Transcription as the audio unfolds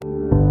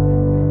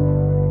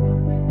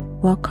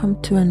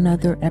Welcome to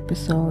another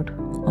episode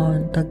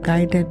on the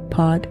Guided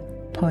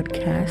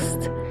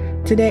podcast.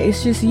 Today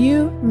it's just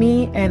you,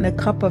 me, and a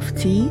cup of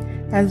tea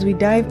as we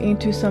dive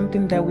into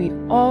something that we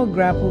all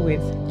grapple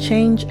with,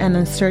 change and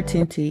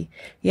uncertainty.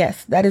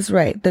 Yes, that is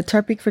right. The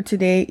topic for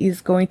today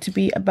is going to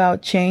be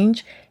about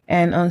change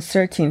and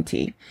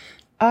uncertainty.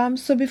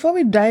 So before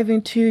we dive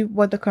into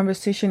what the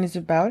conversation is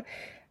about,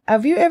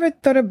 have you ever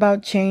thought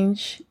about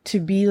change to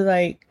be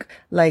like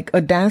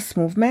a dance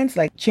movement?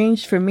 Like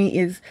change for me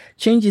is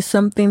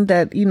something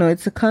that,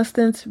 it's a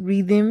constant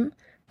rhythm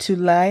to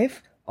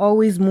life,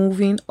 always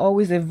moving,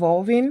 always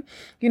evolving.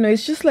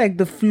 It's just like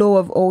the flow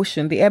of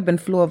ocean, the ebb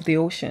and flow of the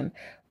ocean.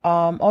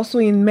 Also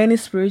in many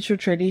spiritual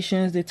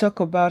traditions, they talk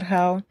about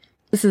how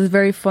this is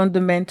very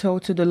fundamental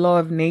to the law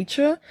of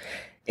nature.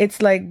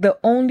 It's like the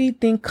only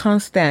thing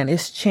constant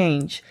is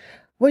change.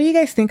 What do you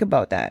guys think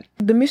about that?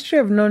 The mystery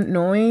of not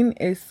knowing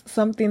is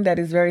something that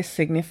is very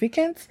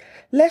significant.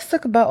 Let's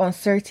talk about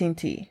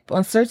uncertainty.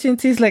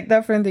 Uncertainty is like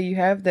that friend that you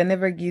have that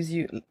never gives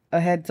you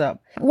a heads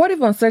up. What if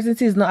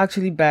uncertainty is not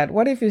actually bad?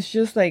 What if it's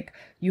just like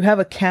you have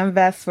a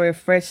canvas for a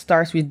fresh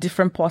start with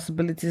different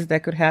possibilities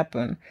that could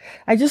happen?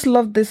 I just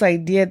love this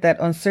idea that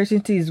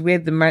uncertainty is where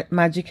the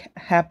magic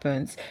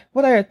happens.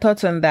 What are your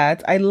thoughts on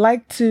that? I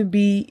like to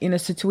be in a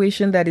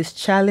situation that is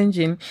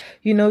challenging.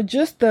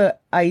 Just the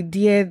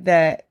idea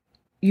that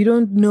you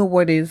don't know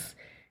what is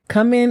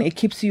coming. It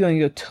keeps you on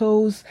your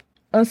toes.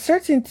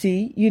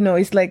 Uncertainty,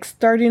 is like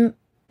starting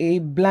a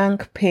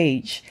blank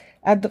page.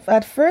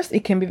 At first,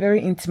 it can be very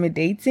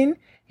intimidating.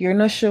 You're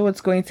not sure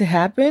what's going to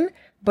happen.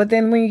 But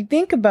then when you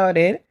think about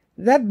it,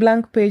 that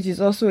blank page is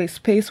also a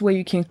space where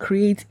you can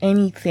create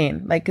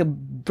anything, like a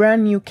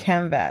brand new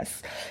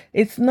canvas.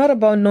 It's not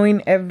about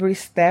knowing every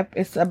step.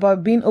 It's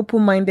about being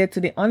open-minded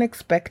to the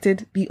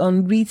unexpected, the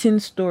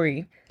unwritten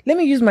story. Let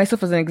me use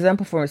myself as an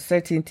example for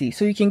uncertainty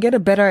so you can get a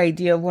better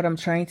idea of what I'm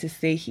trying to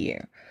say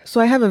here.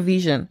 So I have a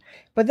vision,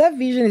 but that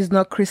vision is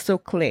not crystal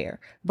clear.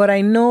 But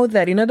I know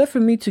that in order for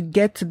me to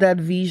get to that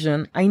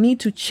vision, I need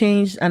to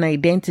change an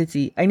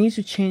identity. I need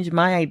to change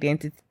my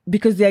identity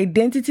because the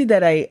identity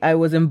that I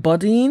was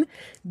embodying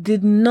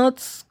did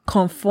not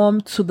conform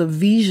to the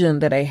vision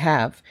that I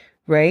have,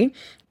 right?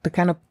 The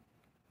kind of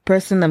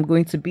person I'm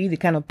going to be, the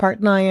kind of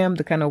partner I am,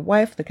 the kind of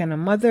wife, the kind of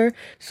mother.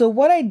 So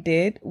what I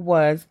did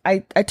was I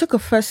took a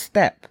first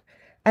step.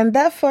 And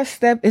that first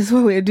step is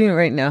what we're doing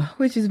right now,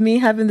 which is me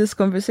having this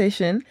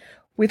conversation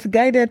with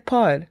Guided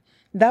Pod.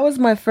 That was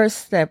my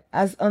first step.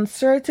 As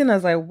uncertain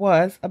as I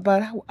was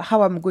about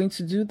how I'm going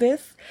to do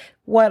this,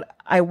 what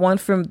I want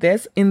from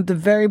this in the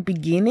very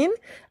beginning,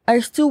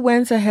 I still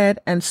went ahead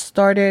and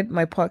started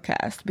my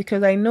podcast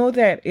because I know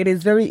that it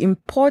is very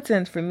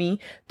important for me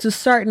to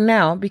start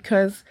now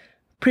because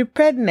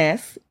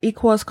preparedness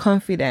equals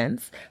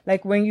confidence.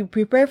 Like when you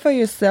prepare for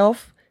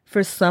yourself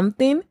for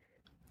something,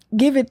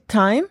 give it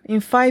time. In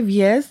 5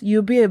 years,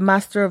 you'll be a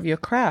master of your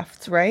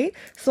craft, right?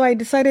 So I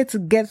decided to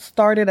get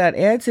started at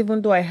it,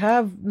 even though I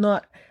have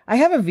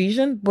a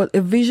vision, but a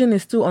vision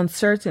is still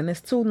uncertain. It's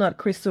still not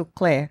crystal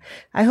clear.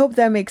 I hope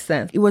that makes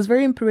sense. It was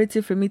very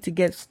imperative for me to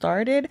get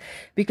started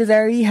because I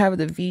already have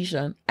the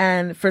vision.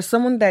 And for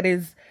someone that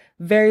is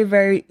very,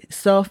 very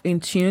in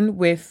tune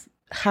with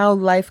how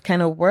life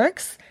kind of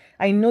works,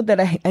 I know that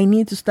I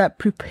need to start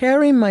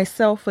preparing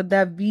myself for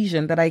that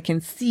vision that I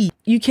can see.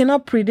 You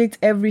cannot predict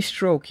every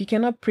stroke. You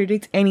cannot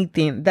predict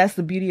anything. That's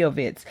the beauty of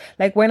it.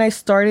 Like when I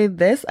started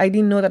this, I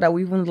didn't know that I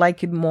would even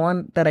like it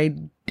more than I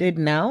did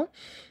now.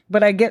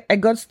 But I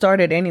got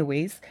started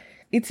anyways.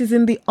 It is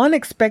in the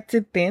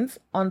unexpected things,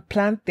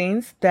 unplanned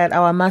things that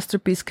our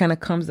masterpiece kind of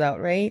comes out,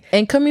 right?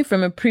 And coming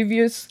from a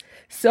previous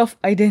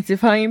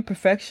self-identifying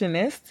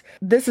perfectionist,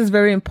 this is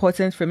very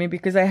important for me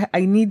because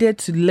I needed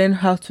to learn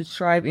how to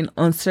thrive in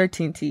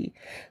uncertainty.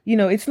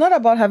 It's not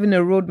about having a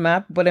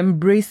roadmap, but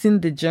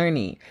embracing the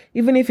journey.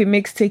 Even if it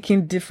makes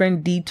taking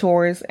different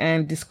detours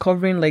and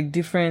discovering like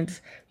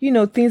different,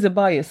 things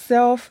about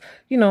yourself,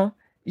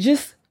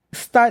 just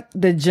start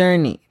the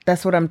journey.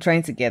 That's what I'm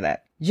trying to get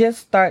at. Just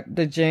start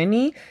the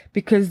journey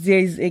because there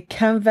is a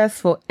canvas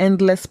for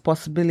endless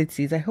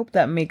possibilities. I hope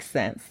that makes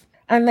sense.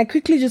 And I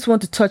quickly just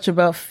want to touch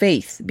about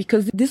faith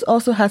because this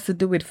also has to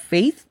do with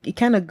faith. It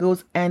kind of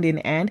goes hand in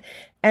hand.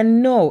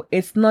 And no,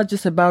 it's not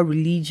just about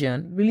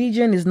religion.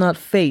 Religion is not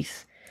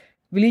faith.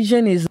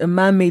 Religion is a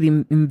man-made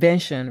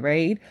invention,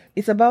 right?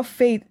 It's about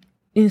faith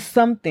in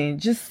something,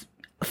 just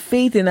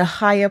faith in a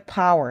higher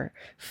power,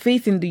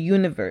 faith in the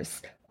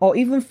universe, or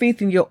even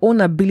faith in your own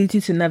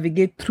ability to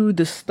navigate through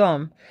the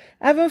storm.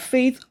 Having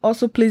faith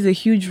also plays a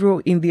huge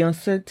role in the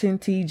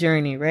uncertainty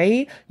journey,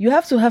 right? You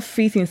have to have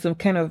faith in some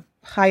kind of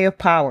higher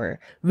power.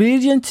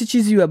 Religion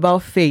teaches you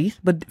about faith,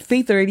 but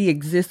faith already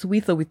exists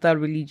with or without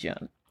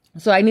religion.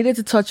 So I needed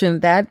to touch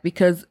on that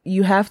because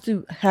you have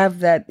to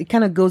have that. It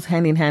kind of goes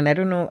hand in hand. I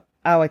don't know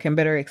how I can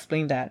better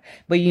explain that,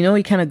 but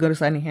it kind of goes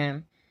hand in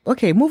hand.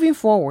 Okay, moving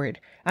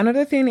forward.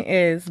 Another thing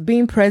is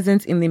being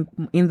present in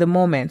the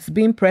moments,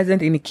 being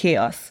present in the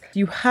chaos.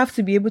 You have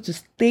to be able to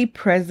stay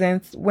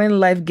present when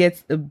life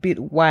gets a bit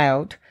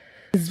wild.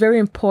 It's very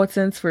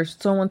important for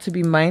someone to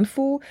be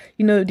mindful,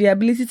 you know, the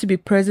ability to be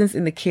present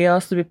in the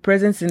chaos, to be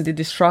present in the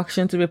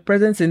distraction, to be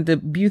present in the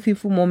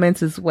beautiful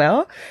moments as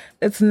well.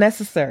 It's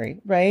necessary,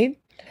 right?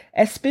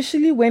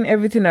 Especially when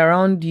everything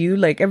around you,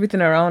 like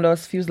everything around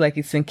us feels like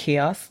it's in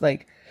chaos.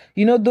 Like,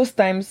 you know, those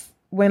times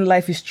when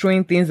life is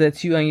throwing things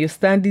at you and you're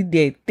standing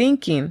there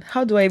thinking,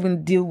 how do I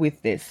even deal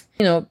with this?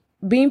 You know,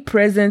 being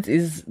present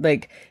is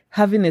like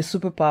having a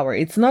superpower.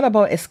 It's not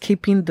about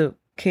escaping the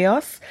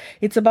chaos.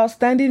 It's about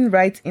standing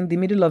right in the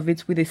middle of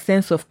it with a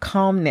sense of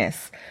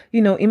calmness.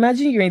 You know,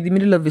 imagine you're in the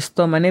middle of a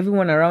storm and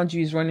everyone around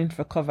you is running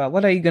for cover.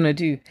 What are you going to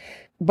do?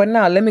 But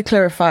now let me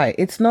clarify.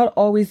 It's not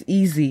always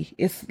easy.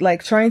 It's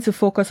like trying to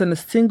focus on a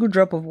single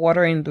drop of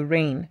water in the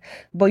rain.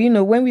 But you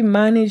know, when we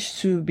manage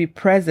to be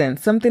present,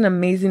 something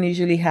amazing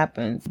usually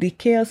happens. The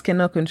chaos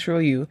cannot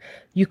control you.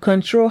 You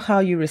control how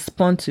you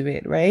respond to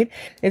it, right?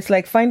 It's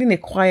like finding a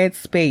quiet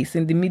space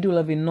in the middle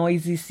of a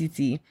noisy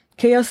city.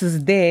 Chaos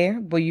is there,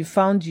 but you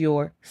found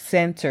your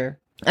center.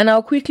 And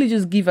I'll quickly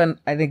just give an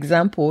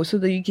example so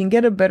that you can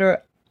get a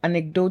better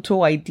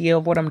anecdotal idea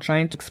of what I'm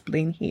trying to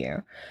explain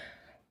here.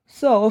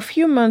 So a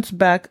few months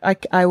back,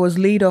 I was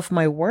laid off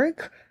my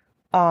work,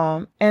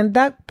 and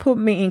that put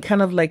me in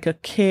kind of like a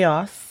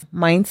chaos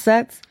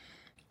mindset.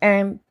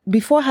 And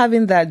before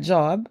having that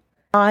job,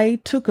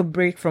 I took a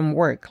break from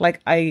work.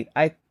 Like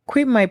I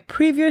quit my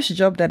previous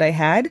job that I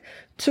had,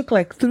 took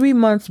like 3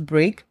 months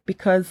break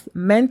because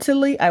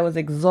mentally I was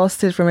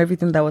exhausted from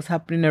everything that was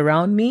happening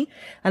around me.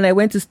 And I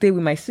went to stay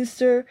with my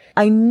sister.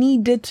 I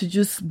needed to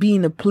just be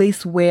in a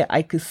place where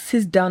I could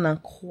sit down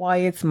and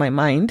quiet my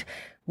mind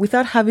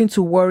without having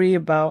to worry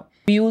about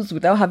bills,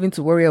 without having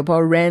to worry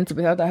about rent,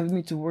 without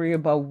having to worry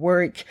about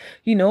work.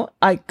 You know,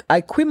 I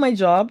quit my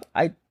job.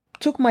 I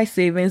took my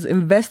savings,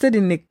 invested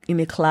in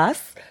a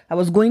class. I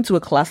was going to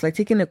a class, like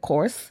taking a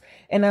course,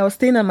 and I was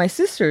staying at my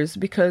sister's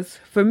because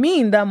for me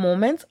in that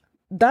moment,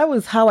 that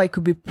was how I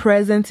could be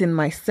present in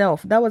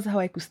myself. That was how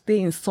I could stay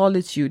in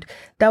solitude.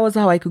 That was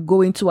how I could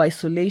go into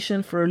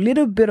isolation for a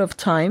little bit of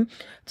time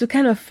to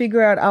kind of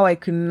figure out how I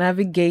could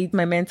navigate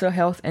my mental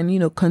health and, you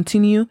know,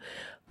 continue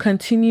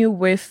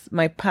with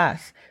my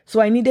path. So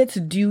I needed to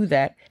do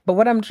that. But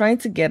what I'm trying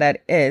to get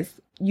at is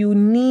you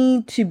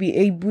need to be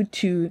able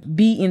to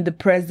be in the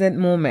present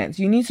moment.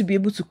 You need to be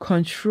able to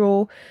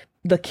control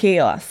the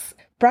chaos.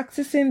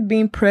 Practicing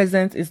being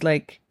present is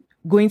like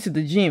going to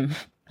the gym.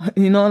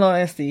 In all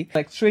honesty,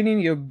 like training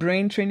your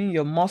brain, training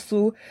your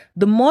muscle.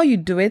 The more you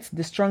do it,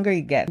 the stronger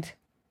you get.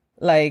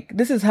 Like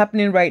this is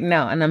happening right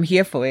now and I'm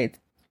here for it.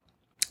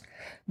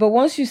 But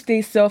once you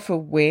stay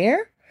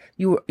self-aware,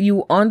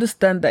 you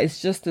understand that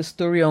it's just a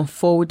story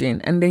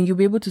unfolding, and then you'll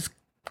be able to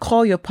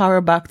call your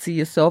power back to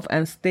yourself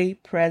and stay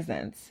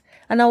present.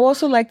 And I would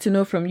also like to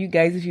know from you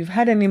guys if you've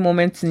had any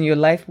moments in your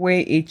life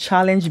where a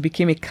challenge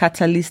became a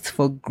catalyst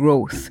for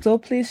growth. So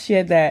please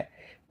share that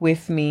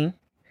with me.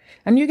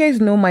 And you guys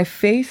know my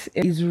faith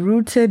is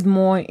rooted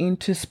more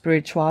into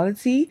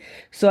spirituality.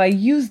 So I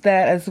use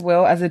that as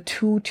well as a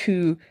tool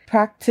to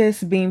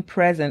practice being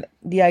present.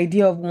 The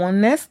idea of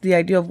oneness, the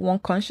idea of one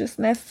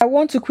consciousness. I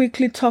want to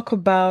quickly talk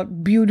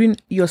about building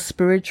your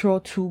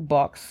spiritual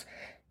toolbox.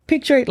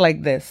 Picture it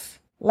like this.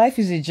 Life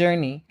is a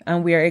journey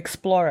and we are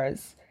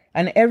explorers.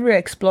 And every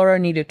explorer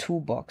needs a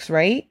toolbox,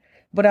 right?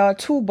 But our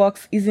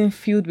toolbox isn't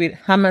filled with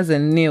hammers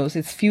and nails.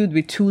 It's filled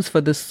with tools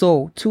for the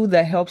soul, tools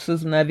that helps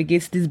us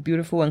navigate this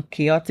beautiful and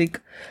chaotic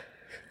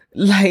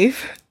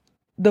life.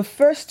 The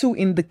first tool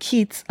in the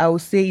kit, I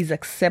would say, is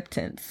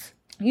acceptance.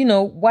 You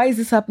know, why is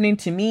this happening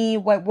to me?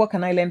 What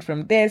can I learn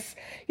from this?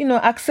 You know,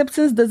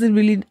 acceptance doesn't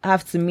really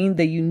have to mean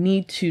that you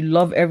need to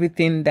love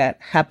everything that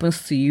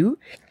happens to you.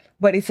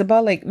 But it's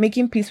about like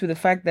making peace with the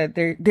fact that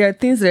there are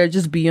things that are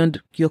just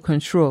beyond your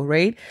control,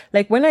 right?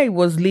 Like when I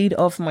was laid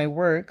off my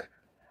work,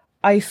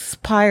 I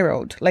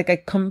spiraled, like I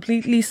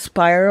completely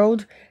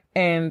spiraled,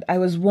 and I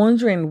was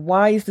wondering,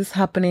 why is this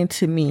happening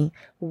to me?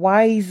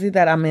 Why is it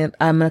that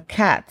I'm a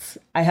cat?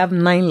 I have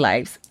 9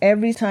 lives.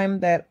 Every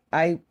time that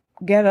I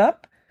get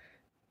up,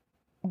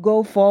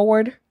 go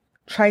forward,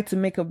 try to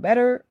make it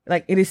better,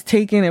 like it is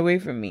taken away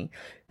from me.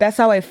 That's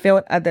how I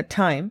felt at the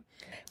time.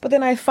 But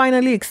then I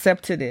finally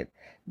accepted it.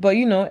 But,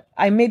 you know,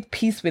 I made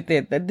peace with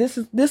it, that this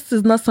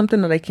is not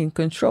something that I can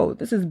control.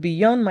 This is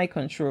beyond my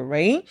control,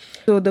 right?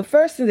 So the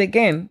first thing,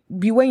 again,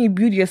 when you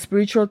build your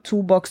spiritual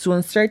toolbox to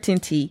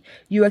uncertainty,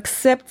 you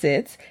accept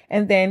it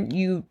and then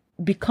you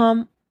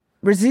become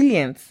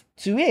resilient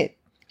to it.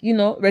 You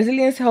know,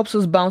 resilience helps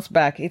us bounce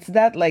back. It's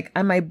that like,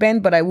 I might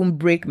bend, but I won't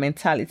break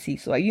mentality.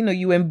 So, you know,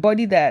 you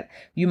embody that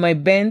you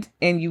might bend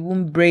and you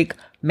won't break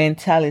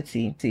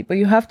mentality. But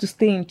you have to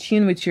stay in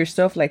tune with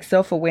yourself, like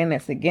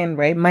self-awareness again,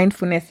 right?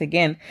 Mindfulness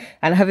again,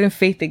 and having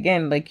faith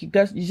again. Like you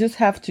just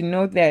have to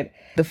know that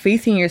the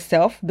faith in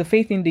yourself, the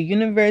faith in the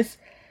universe,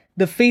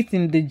 the faith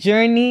in the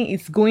journey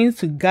is going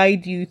to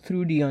guide you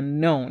through the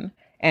unknown.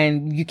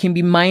 And you can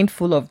be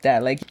mindful of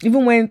that. Like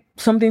even when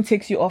something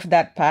takes you off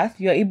that path,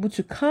 you're able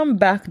to come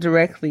back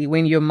directly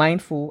when you're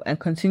mindful and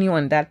continue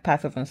on that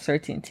path of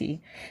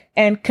uncertainty.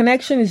 And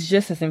connection is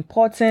just as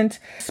important.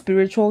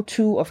 Spiritual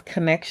tool of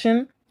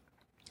connection.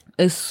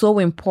 is so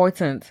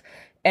important.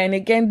 And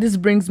again, this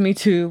brings me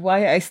to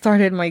why I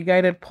started my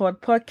guided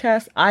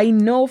podcast. I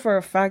know for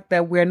a fact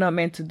that we're not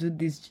meant to do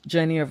this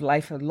journey of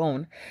life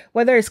alone,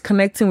 whether it's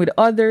connecting with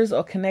others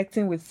or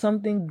connecting with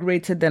something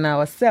greater than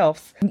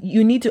ourselves.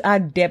 You need to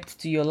add depth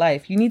to your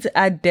life. You need to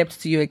add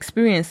depth to your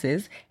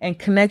experiences, and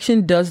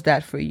connection does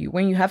that for you.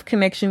 When you have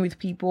connection with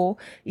people,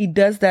 it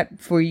does that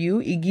for you.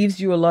 It gives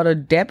you a lot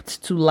of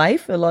depth to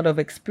life, a lot of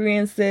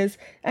experiences,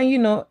 and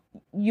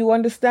you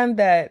understand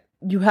that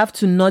you have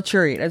to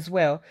nurture it as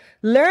well.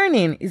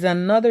 Learning is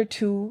another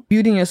tool,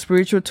 building your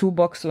spiritual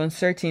toolbox to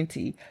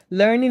uncertainty.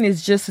 Learning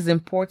is just as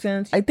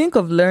important. I think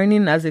of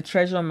learning as a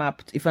treasure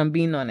map, if I'm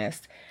being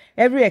honest.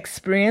 Every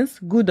experience,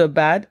 good or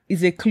bad,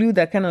 is a clue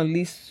that kind of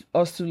leads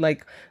us to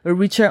like a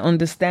richer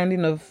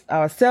understanding of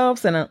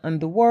ourselves and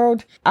the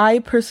world. I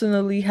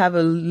personally have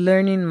a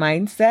learning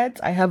mindset.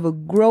 I have a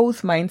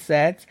growth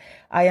mindset.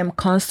 I am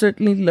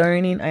constantly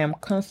learning. I am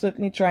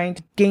constantly trying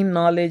to gain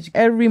knowledge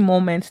every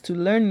moment, to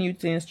learn new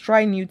things,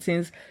 try new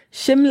things,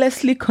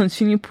 shamelessly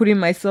continue putting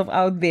myself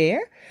out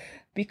there,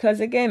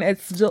 because again,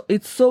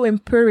 it's so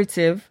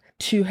imperative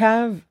to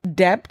have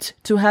depth,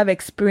 to have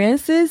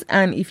experiences.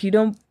 And if you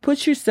don't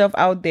put yourself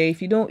out there,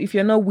 if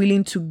you're not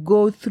willing to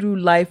go through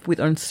life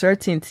with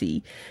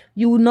uncertainty,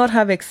 you will not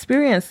have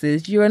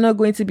experiences. You are not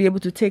going to be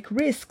able to take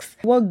risks.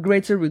 What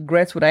greater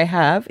regret would I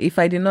have if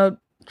I did not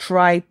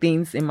try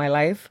things in my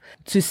life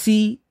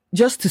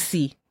just to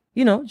see,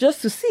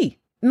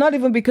 not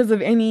even because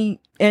of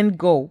any end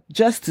goal,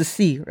 just to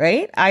see,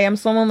 right? I am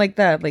someone like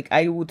that. Like,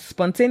 I would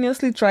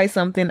spontaneously try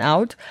something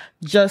out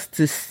just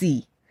to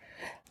see.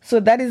 So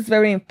that is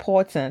very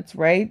important,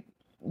 right?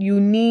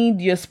 You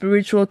need your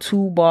spiritual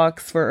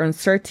toolbox for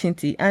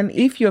uncertainty. And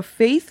if your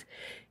faith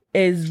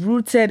is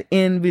rooted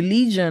in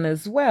religion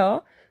as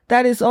well,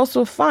 that is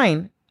also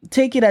fine.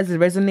 Take it as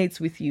it resonates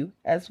with you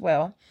as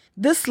well.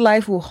 This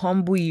life will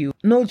humble you.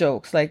 No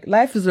jokes. Like,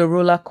 life is a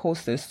roller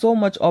coaster, so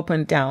much up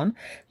and down.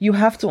 You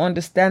have to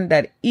understand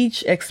that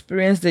each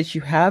experience that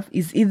you have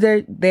is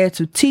either there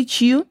to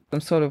teach you some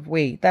sort of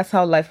way. That's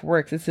how life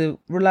works. It's a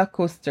roller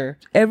coaster.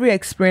 Every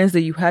experience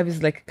that you have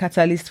is like a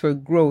catalyst for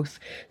growth.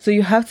 So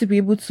you have to be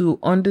able to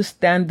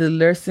understand the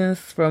lessons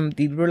from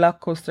the roller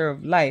coaster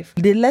of life.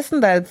 The lesson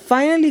that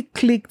finally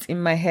clicked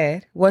in my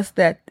head was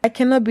that I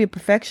cannot be a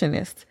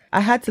perfectionist. I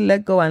had to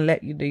let go and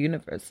let the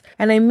universe.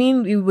 And I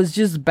mean, it was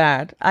just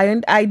bad. I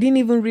didn't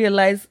even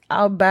realize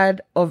how bad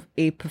of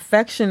a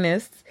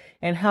perfectionist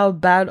and how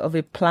bad of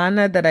a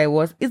planner that I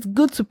was. It's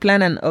good to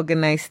plan and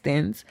organize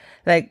things.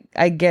 Like,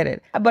 I get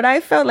it. But I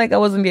felt like I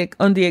was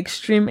on the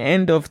extreme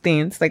end of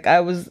things. Like,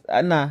 I was,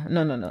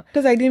 no.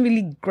 Because I didn't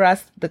really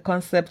grasp the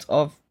concept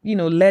of,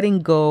 letting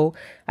go.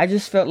 I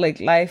just felt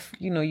like life,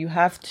 you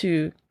have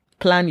to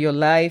plan your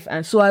life.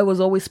 And so I was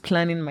always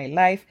planning my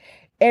life.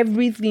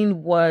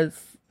 Everything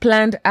was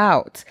planned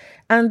out,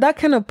 and that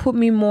kind of put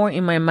me more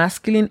in my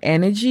masculine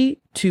energy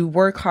to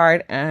work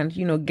hard and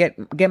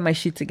get my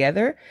shit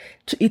together.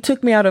 It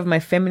took me out of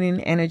my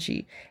feminine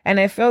energy, and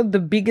I felt the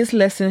biggest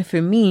lesson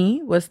for me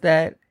was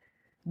that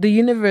the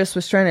universe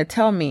was trying to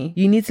tell me,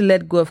 you need to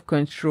let go of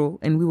control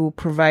and we will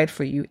provide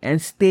for you, and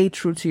stay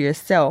true to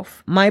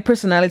yourself. My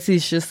personality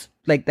is just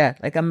like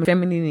that. Like, I'm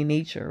feminine in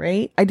nature,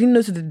 right? I didn't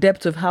know to the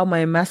depth of how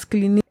my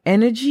masculine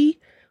energy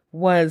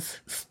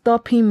was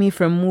stopping me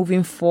from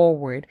moving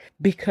forward,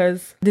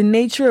 because the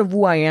nature of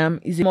who I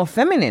am is more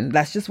feminine.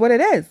 That's just what it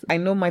is. I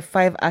know my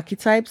 5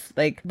 archetypes,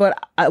 but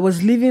I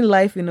was living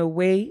life in a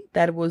way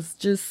that was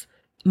just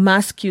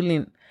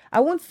masculine. I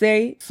won't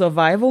say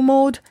survival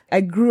mode.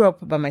 I grew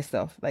up by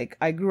myself. Like,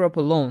 I grew up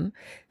alone.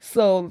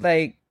 So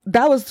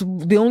that was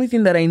the only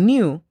thing that I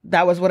knew.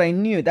 That was what I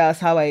knew. That's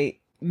how I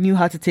knew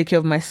how to take care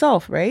of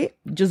myself, right?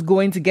 Just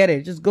going to get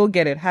it. Just go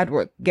get it. Hard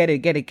work. Get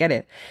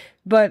it.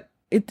 But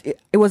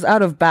it was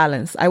out of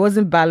balance. I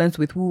wasn't balanced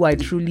with who I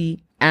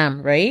truly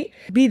am, right?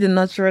 Be the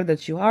nurturer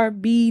that you are,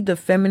 be the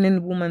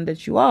feminine woman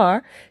that you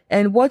are,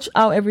 and watch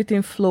how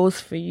everything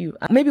flows for you.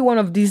 Maybe one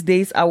of these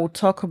days I will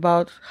talk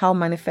about how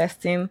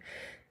manifesting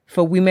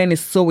for women is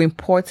so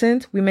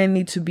important. Women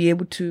need to be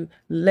able to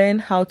learn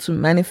how to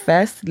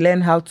manifest,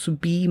 learn how to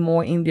be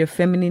more in their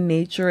feminine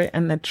nature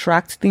and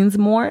attract things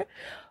more.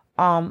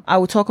 I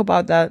will talk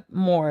about that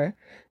more,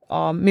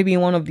 maybe in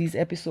one of these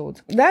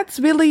episodes. That's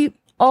really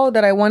all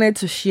that I wanted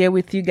to share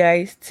with you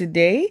guys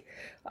today.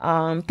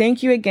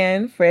 Thank you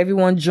again for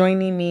everyone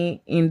joining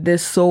me in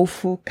this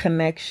soulful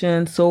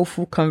connection,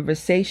 soulful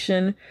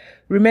conversation.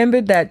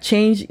 Remember that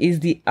change is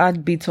the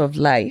heartbeat of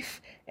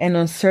life, and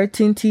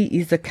uncertainty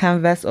is the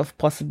canvas of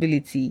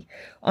possibility.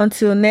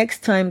 Until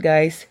next time,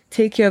 guys,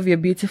 take care of your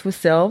beautiful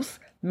selves.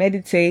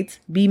 Meditate,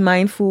 be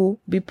mindful,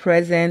 be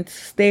present,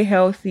 stay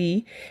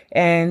healthy.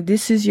 And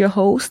this is your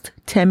host,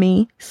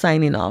 Temi,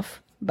 signing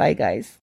off. Bye, guys.